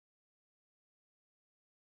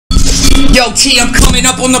Yo, T, I'm coming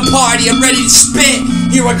up on the party, I'm ready to spit.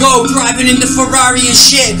 Here I go, driving in the Ferrari and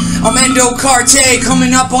shit. I'm Endo Carte,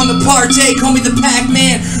 coming up on the party. Call me the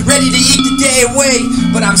Pac-Man, ready to eat the day away.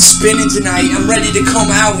 But I'm spinning tonight, I'm ready to come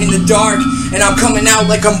out in the dark. And I'm coming out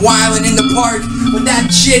like I'm wildin' in the park. With that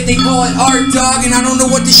shit, they call it art, dog. And I don't know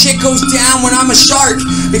what the shit goes down when I'm a shark.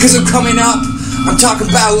 Because I'm coming up, I'm talking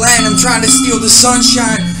about land, I'm trying to steal the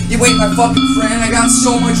sunshine. You ain't my fucking friend, I got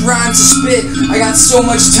so much rhymes to spit, I got so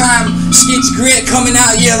much time. Skits grit coming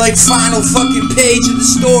out here like final fucking page of the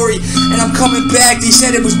story. And I'm coming back, they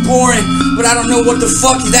said it was boring, but I don't know what the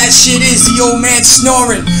fuck that shit is. The old man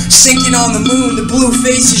snoring, sinking on the moon, the blue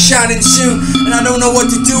face is shining soon. And I don't know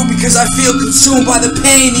what to do because I feel consumed by the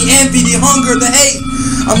pain, the envy, the hunger, the hate.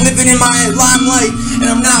 I'm living in my limelight,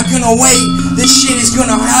 and I'm not gonna wait. This shit is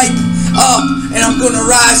gonna hype up, and I'm gonna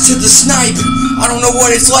rise to the snipe. I don't know what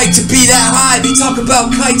it's like to be that high. They talk about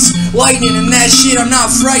kites, lightning, and that shit. I'm not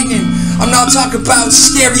frightening. I'm not talking about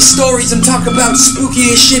scary stories. I'm talking about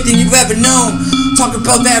spookiest shit than you've ever known. Talk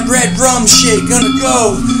about that red rum shit. Gonna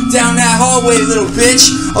go down that hallway, little bitch.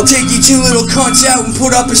 I'll take you two little cunts out and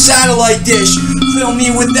put up a satellite dish. Fill me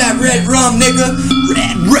with that red rum, nigga.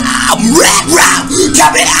 Red rum,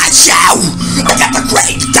 coming at you. I got the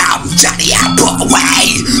great dumb Johnny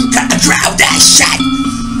Appleway. Got the crowd that shit.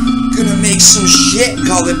 Gonna make some shit,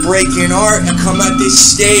 call it breaking art. I come at this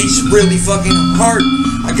stage really fucking hard.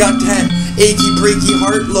 I got that achy breaky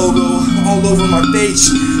heart logo all over my face.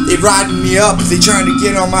 They riding me up, they trying to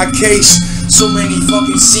get on my case. So many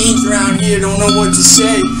fucking scenes around here, don't know what to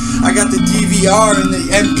say. I got the DVR and the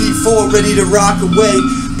MP4 ready to rock away.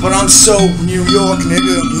 But I'm so New York,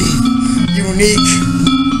 nigga, unique.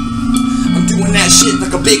 I'm doing that shit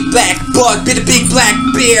like a big black bug, bit a big black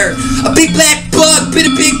bear. A big black bug, bit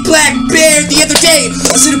a big black bear the other day.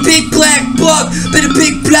 I said a big black bug, bit a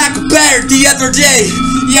big black bear the other day.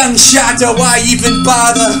 Young Shadow, why even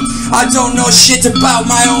bother? I don't know shit about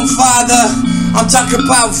my own father. I'm talking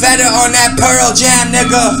about Veta on that Pearl Jam,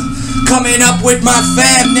 nigga. Coming up with my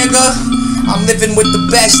fam, nigga. I'm living with the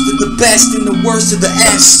best of the best and the worst of the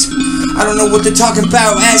S. I don't know what they're talking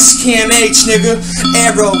about, SKMH, nigga.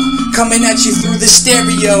 Arrow, coming at you through the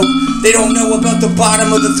stereo. They don't know about the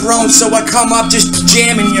bottom of the throne, so I come up just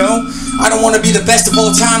jamming, yo. I don't want to be the best of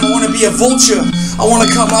all time, I want to be a vulture. I want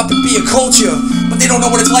to come up and be a culture. But they don't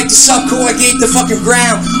know what it's like to subcoagate the fucking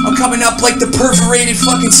ground. I'm coming up like the perforated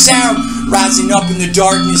fucking sound. Rising up in the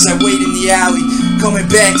darkness, I wait in the alley. Coming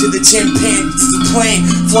back to the tin pan, the plane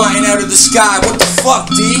flying out of the sky. What the fuck,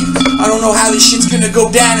 D? I don't know how this shit's gonna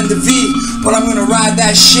go down in the V, but I'm gonna ride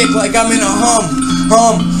that shit like I'm in a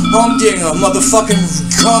humdinger, motherfucking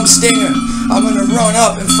cum stinger. I'm gonna run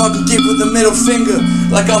up and fucking give with the middle finger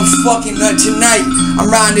like I'm fucking tonight. I'm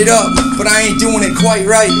riding it up, but I ain't doing it quite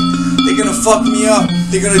right. They're gonna fuck me up,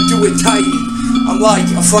 they're gonna do it tight. I'm like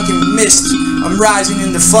a fucking mist, I'm rising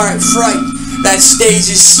in the fright. That stage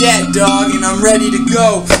is set, dog, and I'm ready to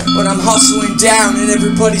go. But I'm hustling down and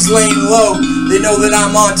everybody's laying low. They know that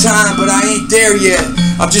I'm on time, but I ain't there yet.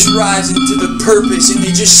 I'm just rising to the purpose and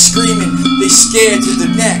they just screaming. They scared to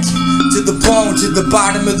the neck, to the bone, to the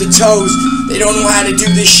bottom of the toes. They don't know how to do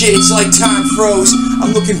this shit, it's like time froze.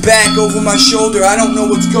 I'm looking back over my shoulder, I don't know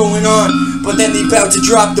what's going on. But then they about to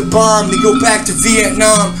drop the bomb. They go back to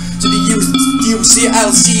Vietnam, to the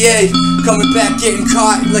UCLCA. Coming back getting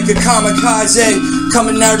caught like a kamikaze.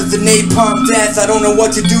 Coming out of the napalm death. I don't know what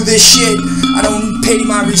to do this shit. I don't pay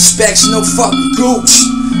my respects, no fucking gooch.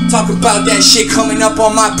 Talk about that shit coming up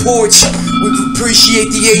on my porch. We appreciate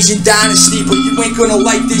the Asian dynasty, but you ain't gonna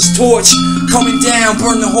light this torch. Coming down,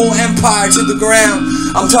 burn the whole empire to the ground.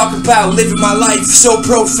 I'm talking about living my life so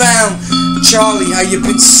profound. Charlie, how you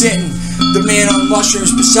been sitting? The man on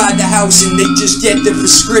mushrooms beside the house, and they just get the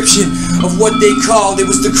prescription of what they called. It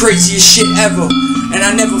was the craziest shit ever, and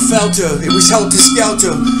I never felt her. It was helter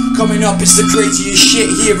skelter. Coming up, it's the craziest shit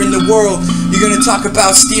here in the world. You're gonna talk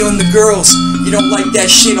about stealing the girls. You don't like that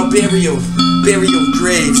shit, I'll bury you. Burial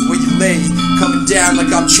graves where you lay. Coming down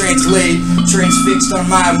like I'm translated, transfixed on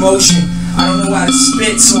my emotion. I don't know how to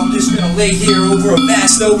spit, so I'm just gonna lay here over a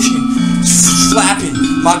vast ocean, flapping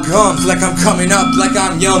my gums like I'm coming up, like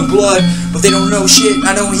I'm young blood. But they don't know shit,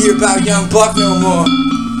 I don't hear about Young Buck no more.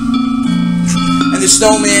 And the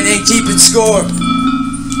snowman ain't keeping score.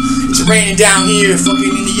 It's raining down here, fucking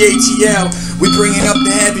in the ATL. We bringing up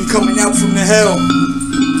the heaven, coming out from the hell.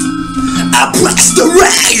 I bless the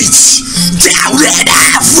rains down in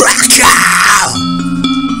Africa.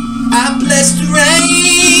 I bless the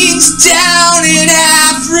rains down in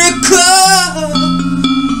Africa.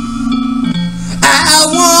 I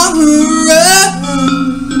wanna run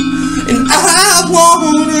and I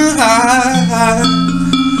wanna hide.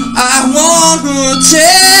 I want wanna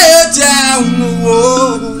tear down the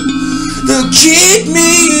walls that keep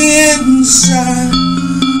me inside.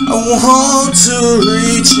 I want to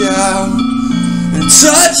reach out and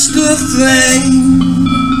touch the flame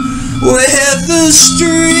where the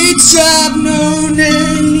streets have no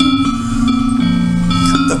name.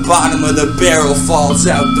 The bottom of the barrel falls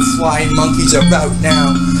out, the flying monkeys are out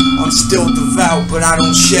now. I'm still devout, but I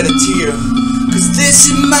don't shed a tear, 'cause this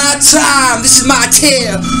is my time, this is my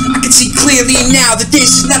tale. I can see clearly now that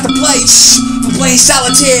this is not the place for playing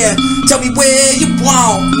solitaire. Tell me where you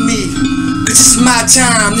want me, 'cause this is my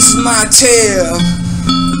time, this is my tale.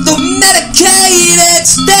 The medicated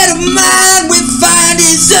state of mind we find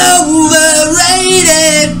is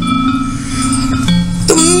overrated.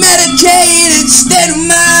 The medicated state of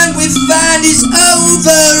mind we find is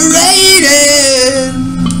overrated.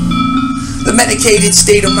 The medicated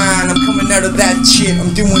state of mind, I'm coming out of that shit, I'm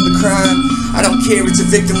doing the crime. I don't care, it's a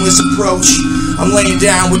victimless approach. I'm laying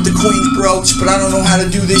down with the queen's brooch, but I don't know how to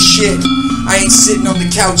do this shit. I ain't sitting on the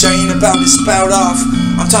couch, I ain't about to spout off.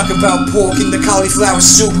 I'm talking about pork and the cauliflower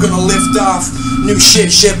soup gonna lift off. New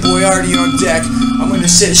shit boy, already on deck. I'm gonna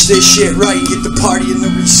set this shit right and get the party and the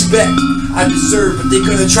respect I deserve, but they're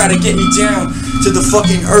gonna try to get me down to the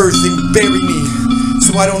fucking earth and bury me.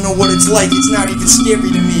 So I don't know what it's like, it's not even scary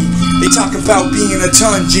to me. They talk about being a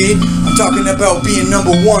ton, G. I'm talking about being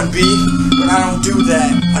 #1, B. But I don't do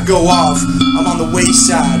that, I go off. I'm on the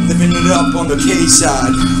wayside, living it up on the K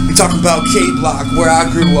side. We talk about K-Block, where I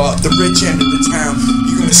grew up, the rich end of the town.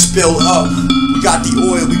 You're gonna spill up. We got the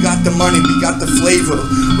oil, we got the money, we got the flavor.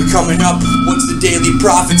 We coming up, what's the daily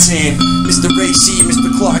profits in? Mr. Ray C, Mr.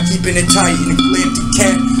 Clark, keeping it tight in Atlantic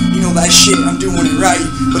Kent. You know that shit, I'm doing it right.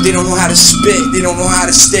 But they don't know how to spit, they don't know how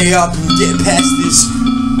to stay up and get past this.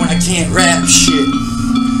 When I can't rap shit,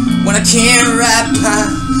 when I can't rap, I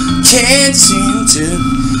can't seem to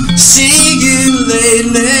see you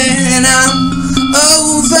lately. And I'm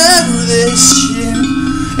over this shit,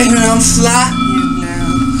 and I'm flying now.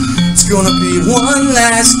 It's gonna be one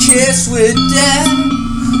last kiss with death,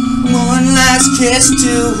 one last kiss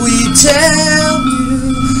till we tell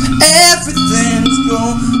you everything's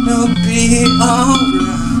gonna be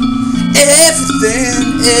alright.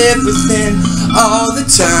 Everything, all the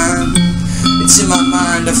time. It's in my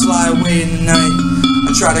mind, I fly away in the night. I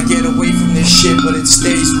try to get away from this shit, but it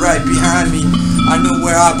stays right behind me. I know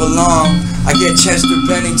where I belong. I get Chester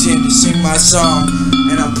Bennington to sing my song,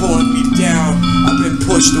 and I'm pulling me down. I've been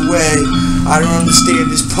pushed away. I don't understand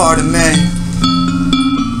this part of me,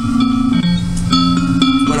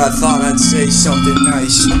 but I thought I'd say something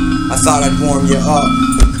nice. I thought I'd warm you up.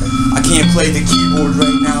 I can't play the keyboard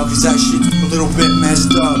right now because that shit's a little bit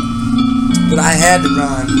messed up, but I had to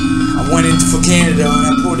rhyme. I went into for Canada and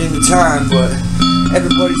I put in the time, but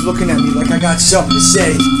everybody's looking at me like I got something to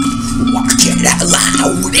say. Walking out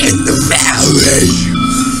loud in the valley,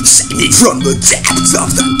 singing from the depths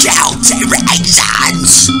of the guilty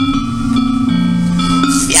reasons.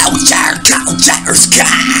 Future culture's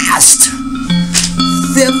cast,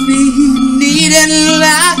 filthy, needing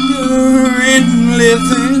lighter in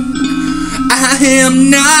living. I am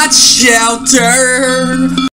not sheltered.